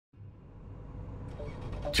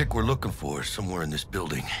Chick we're looking for is somewhere in this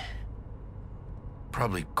building.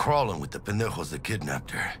 Probably crawling with the pendejos that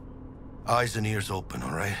kidnapped her. Eyes and ears open,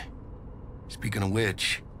 all right? Speaking of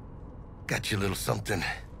which, got you a little something.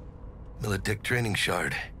 Militech training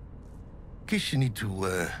shard. In case you need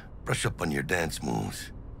to, brush up on your dance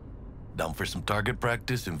moves. Down for some target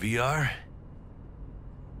practice in VR?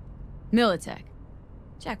 Militech.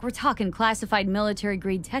 Jack, we're talking classified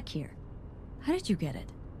military-grade tech here. How did you get it?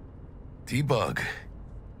 T-Bug.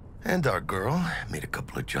 And our girl made a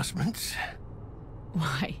couple adjustments.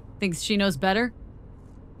 Why? Thinks she knows better?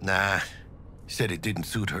 Nah. Said it didn't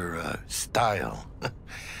suit her, style.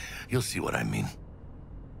 You'll see what I mean.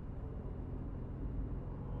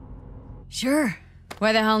 Sure.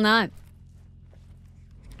 Why the hell not?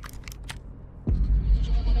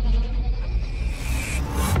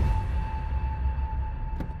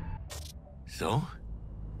 So?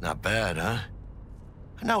 Not bad, huh?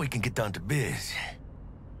 Now we can get down to biz.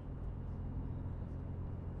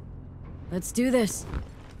 Let's do this.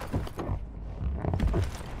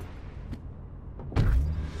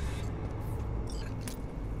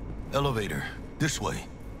 Elevator. This way.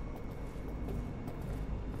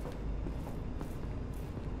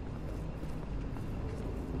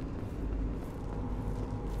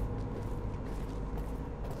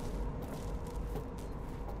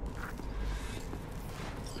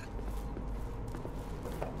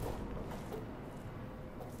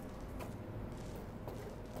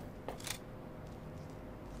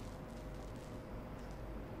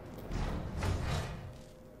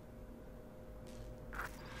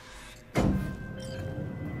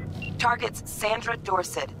 Target's Sandra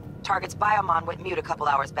Dorsett. Target's biomon went mute a couple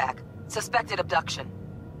hours back. Suspected abduction.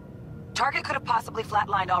 Target could have possibly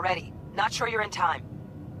flatlined already. Not sure you're in time.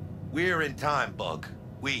 We're in time, Bug.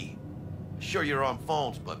 We. Sure you're on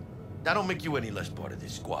phones, but that don't make you any less part of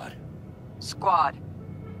this squad. Squad.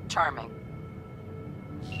 Charming.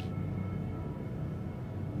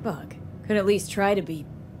 Bug. Could at least try to be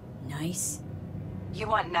nice. You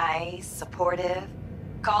want nice, supportive?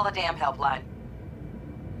 Call a damn helpline.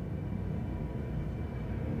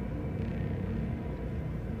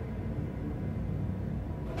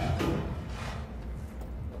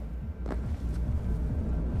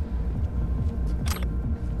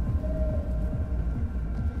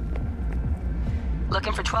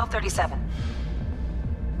 Looking for 1237.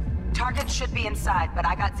 Target should be inside, but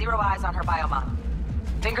I got 0 eyes on her biomon.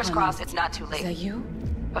 Fingers crossed it's not too late. Is that you?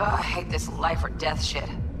 Ugh, I hate this life or death shit.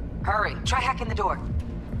 Hurry, try hacking the door.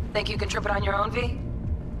 Think you can trip it on your own, V?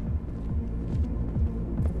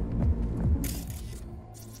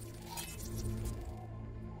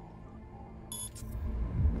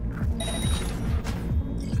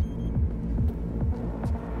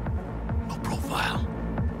 No profile.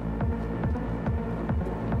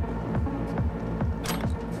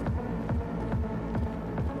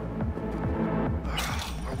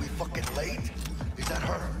 Are we fucking late? Is that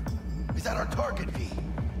her? Is that our target, V?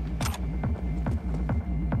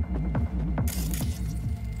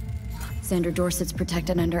 Sandra Dorsett's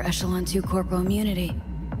protected under Echelon 2 Corpo immunity.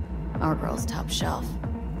 Our girl's top shelf.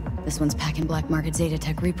 This one's packing black market Zeta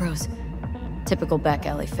Tech repros. Typical back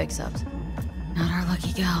alley fix-ups. Not our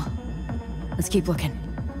lucky gal. Let's keep looking.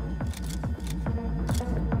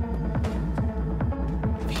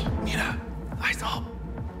 V, mira. Eyes up.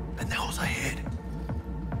 Pendejos ahead.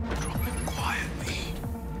 Drop it quiet, V.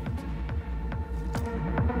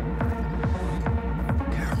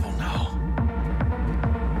 Careful now.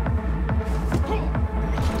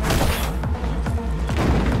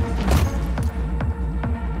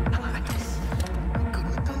 Nice. I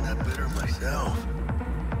couldn't have done that better myself.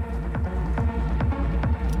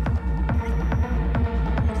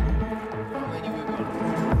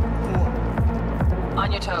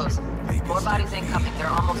 On your toes. More bodies incoming. They're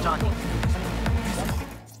almost on you.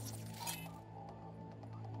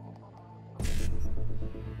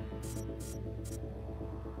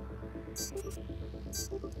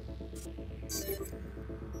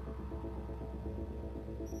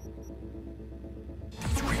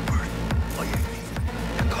 It's Reaper. Oh, yeah,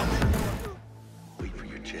 they're coming. Wait for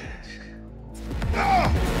your chance.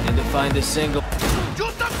 And to find a single. You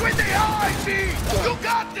stuck with the eye, V! You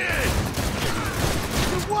got this!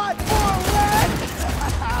 You want more red?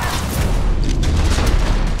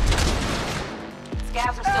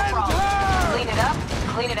 Scavs are still crawling. Clean it up,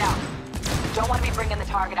 clean it out. Don't want to be bringing the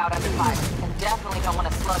target out under fire. And definitely don't want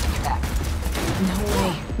a slug in your back. No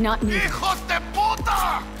way. Not me. Hijos de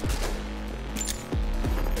puta!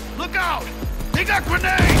 Look out! They got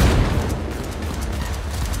grenades!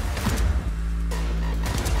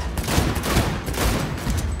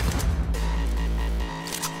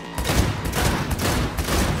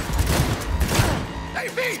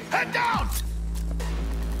 Man down!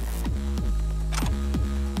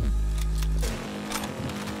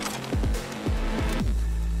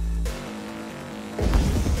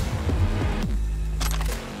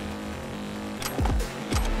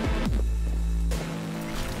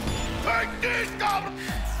 Take these goblins!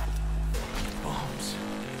 Bombs.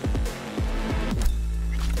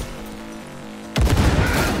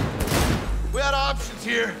 We had options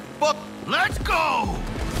here, but let's go!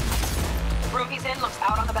 Room he's in looks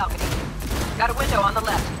out on the balcony. Got a window on the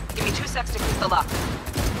left. Give me 2 secs to crease the lock.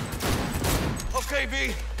 Okay,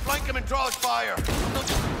 V. Flank him and draw his fire.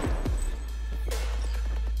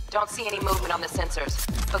 Don't see any movement on the sensors.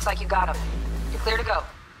 Looks like you got him. You're clear to go.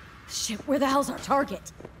 Shit, where the hell's our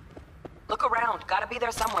target? Look around. Gotta be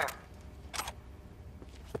there somewhere.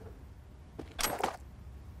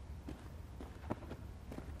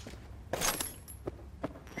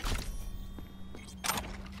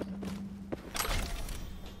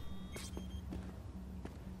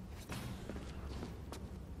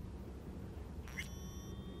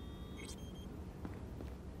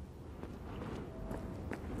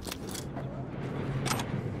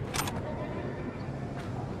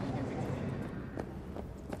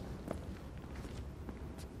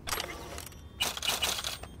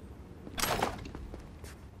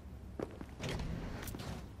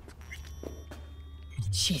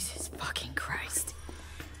 Jesus fucking Christ.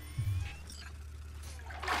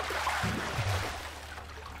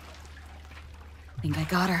 Think I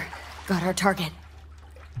got her. Got our target.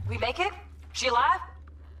 We make it? She alive?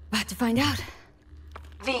 About to find out.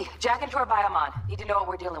 V, jack into her biomon. Need to know what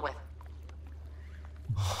we're dealing with.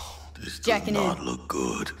 This does Jacking not in. look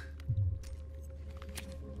good.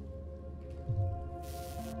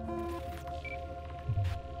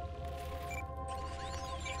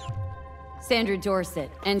 Sandra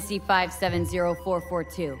Dorsett,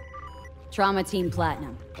 NC570442. Trauma Team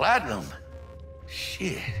Platinum. Platinum?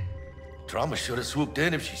 Shit. Trauma should have swooped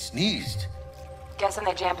in if she sneezed. Guessing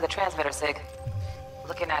they jammed the transmitter, Sig.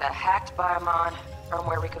 Looking at a hacked biomon,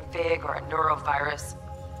 firmware reconfig, or a neurovirus.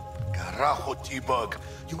 Carajo, T-Bug.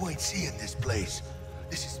 You ain't seeing this place.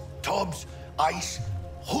 This is tubs, ice,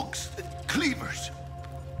 hooks, and cleavers.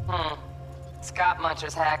 Scott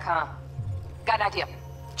Muncher's hack, huh? Got an idea.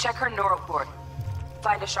 Check her neural cord.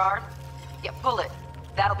 Find a shard? Yeah, pull it.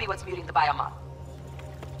 That'll be what's muting the biomon.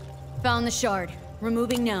 Found the shard.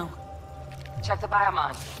 Removing now. Check the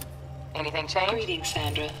biomon. Anything change? Greetings,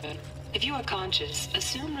 Sandra. If you are conscious,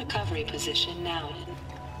 assume recovery position now.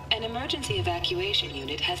 An emergency evacuation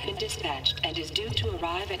unit has been dispatched and is due to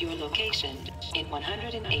arrive at your location in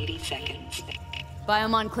 180 seconds.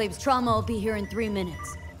 Biomon claims trauma will be here in 3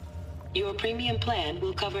 minutes. Your premium plan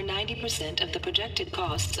will cover 90% of the projected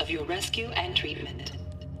costs of your rescue and treatment.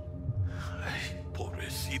 Ay,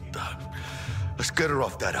 pobrecita. Let's get her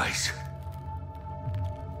off that ice.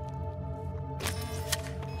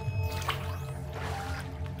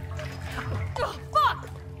 Oh, fuck!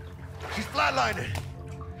 She's flatlining.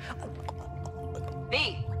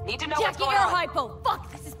 V, need to know what's Jackie going air on. hypo!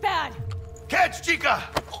 Fuck, this is bad! Catch, chica!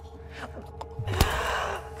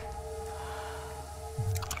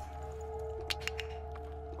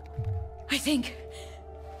 I think...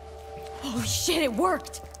 Holy shit, it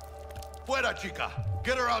worked! Fuera, chica.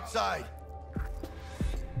 Get her outside.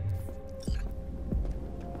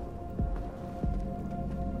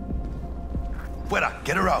 Fuera,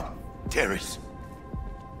 get her out. Terrace.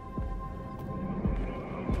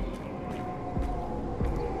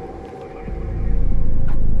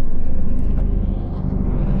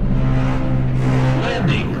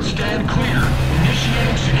 Landing. Stand clear.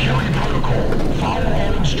 Initiating security protocol. Follow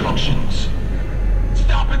all instructions.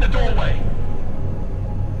 Stop in the doorway.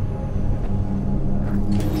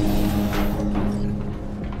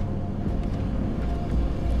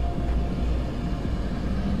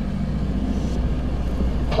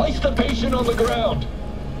 Place the patient on the ground.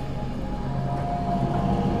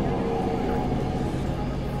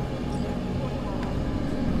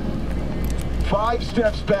 Five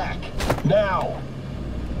steps back. Now.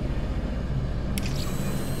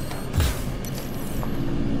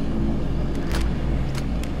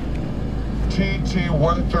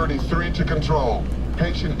 TT-133 to control.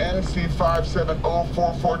 Patient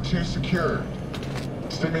NC570442 secured.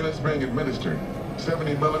 Stimulants being administered.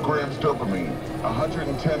 70 milligrams dopamine,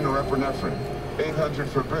 110 norepinephrine, 800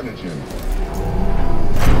 fibrinogen.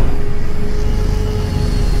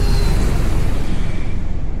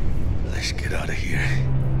 Let's get out of here.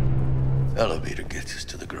 Elevator gets us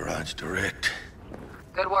to the garage direct.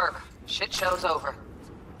 Good work. Shit show's over.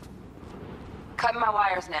 Cutting my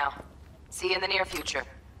wires now. See you in the near future.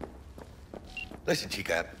 Listen,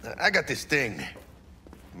 chica, I got this thing.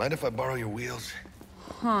 Mind if I borrow your wheels?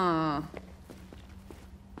 Huh.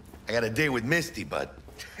 I got a date with Misty, but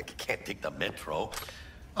I can't take the metro.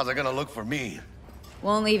 How's it gonna look for me?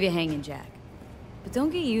 Won't leave you hanging, Jack. But don't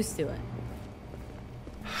get used to it.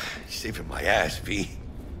 You're saving my ass, V.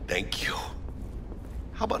 Thank you.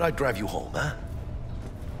 How about I drive you home, huh?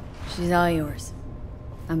 She's all yours.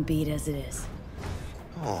 I'm beat as it is.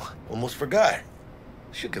 Oh, almost forgot.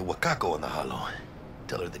 Should get Wakako on the holo.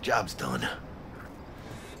 Tell her the job's done.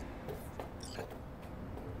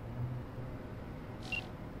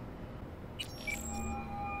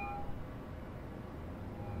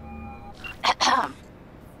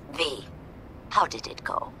 V, how did it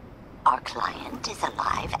go? Our client is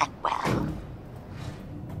alive and well?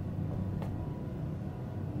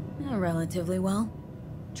 Relatively well.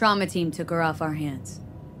 Trauma team took her off our hands.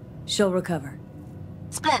 She'll recover.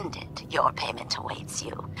 Splendid. Your payment awaits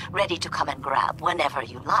you. Ready to come and grab whenever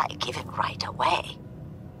you like, even right away.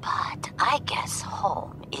 But I guess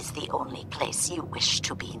home is the only place you wish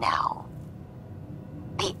to be now.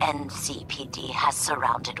 The NCPD has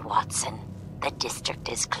surrounded Watson. The district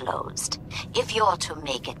is closed. If you're to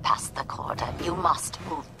make it past the cordon, you must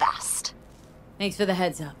move fast. Thanks for the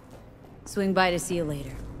heads up. Swing by to see you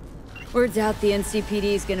later. Word's out the NCPD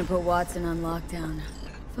is gonna put Watson on lockdown.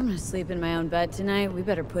 If I'm gonna sleep in my own bed tonight, we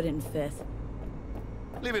better put it in 5th.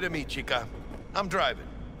 Leave it to me, chica. I'm driving.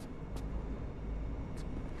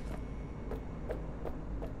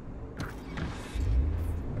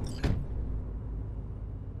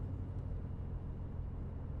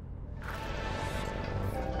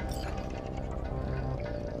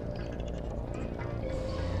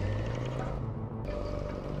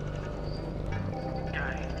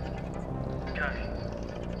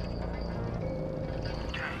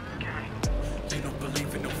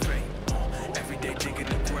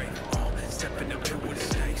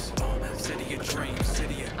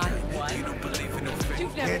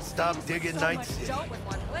 Stop digging Night City.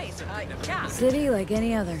 City like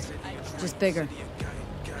any other, just bigger.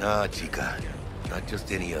 Nah, chica. Not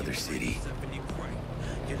just any other city.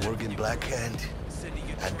 Morgan Blackhand,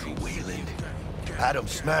 Andrew Wayland, Adam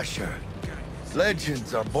Smasher.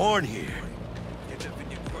 Legends are born here.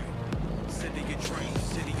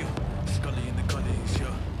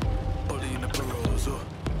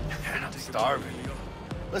 I'm starving.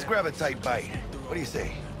 Let's grab a tight bite. What do you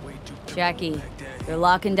say? Jackie, they're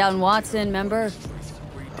locking down Watson, remember?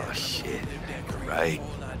 Oh, shit. Right.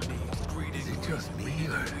 Is it just me,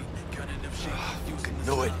 or... Oh, fucking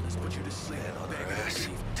know it. Man on their ass,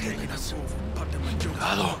 tailing us.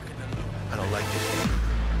 Hello. I don't like this.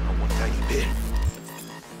 Not one tiny bit.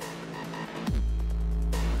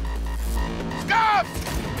 Scabs!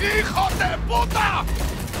 Hijos de puta!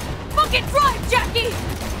 Fucking drive, Jackie!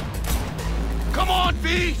 Come on,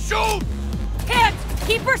 V! Shoot! Hands!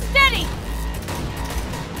 Keep her steady!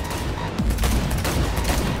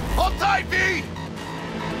 Hold tight, V!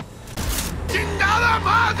 ¡Chingada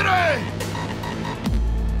madre!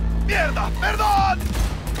 ¡Mierda! ¡Perdón!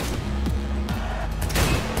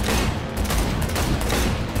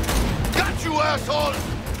 Got you, asshole!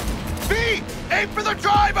 V! Aim for the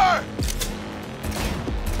driver!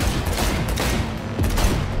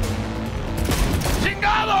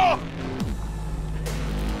 ¡Chingado!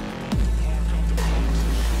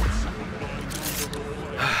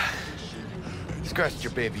 Scratched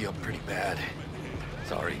your baby up pretty bad.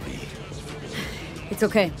 Sorry, V. It's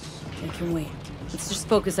okay. I can wait. Let's just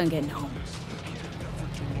focus on getting home.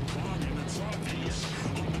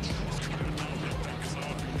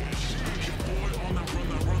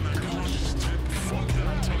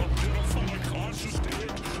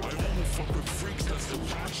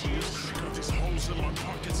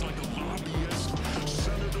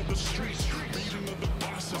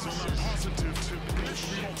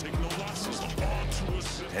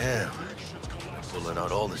 Damn. Pulling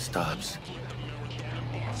out all the stops.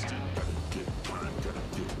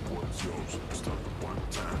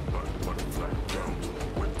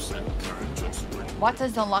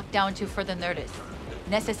 Watson's on lockdown to further notice.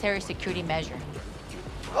 Necessary security measure.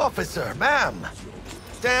 Officer, ma'am!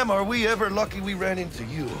 Damn, are we ever lucky we ran into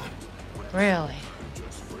you. Really?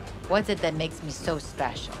 What's it that makes me so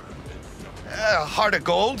special? A heart of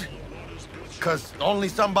gold? Because only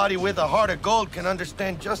somebody with a heart of gold can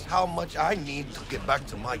understand just how much I need to get back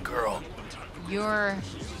to my girl. Your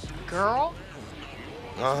girl?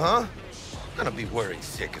 Uh-huh. Gonna be worried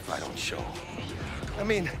sick if I don't show. I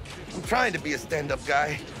mean, I'm trying to be a stand-up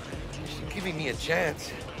guy. She's giving me a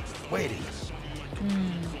chance. Waiting.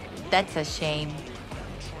 That's a shame.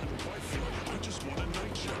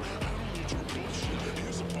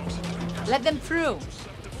 Let them through.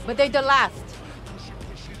 But they're the last.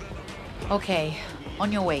 Okay, on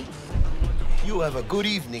your way. You have a good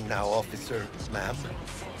evening now, officer, ma'am.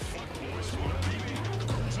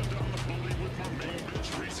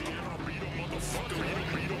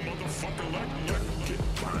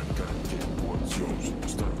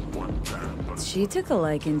 She took a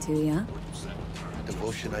liking to ya. The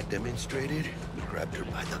devotion I demonstrated grabbed her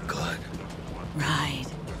by the gut. Right.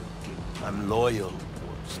 I'm loyal,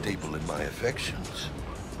 stable in my affections.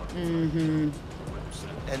 Mm-hmm.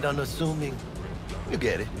 And unassuming. You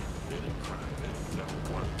get it.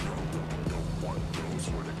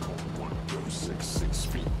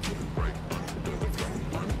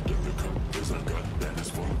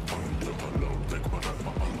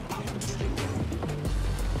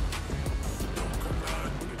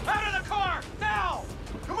 Out of the car! Now!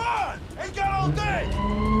 Come on! Ain't got all day!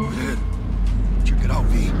 Check it out,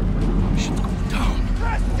 V. Shit's going down.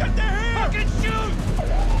 Press, get the here! Fucking shoot!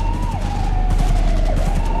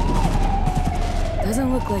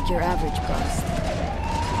 Doesn't look like your average bust.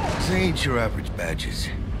 This ain't your average badges.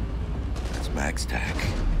 That's Max TAC.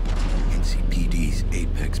 NCPD's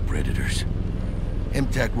apex predators.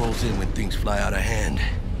 MTAC rolls in when things fly out of hand.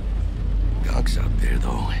 Gonks out there,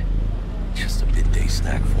 though. Just a midday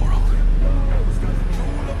snack for them.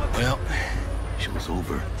 Well, show's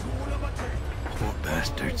over. Poor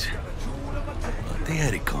bastards. But they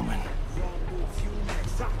had it coming.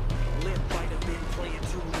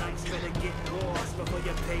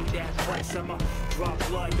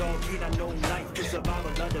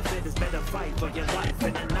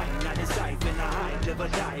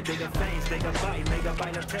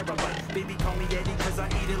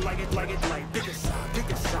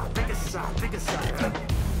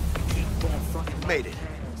 Made it.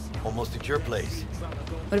 Almost at your place.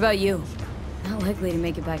 What about you? Not likely to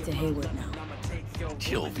make it back to Haywood now.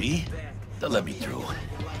 Chill, V. They'll let me through.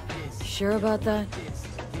 Sure about that?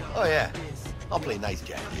 Oh, yeah. I'll play nice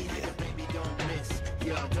Jack again.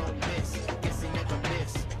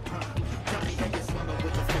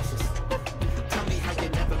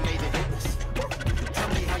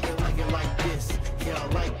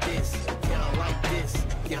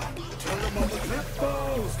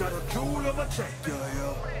 Got a jewel of a tech,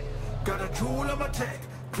 yeah. Got a jewel of a tech.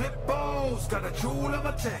 Clip-Bo's got a jewel of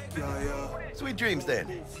a tech, yeah. Sweet dreams,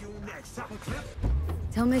 then.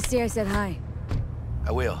 Tell Misty I said hi.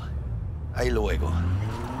 I will. Ahí luego.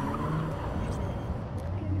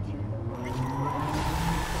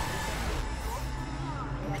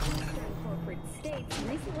 Corporate States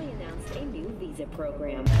recently announced a new visa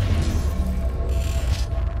program.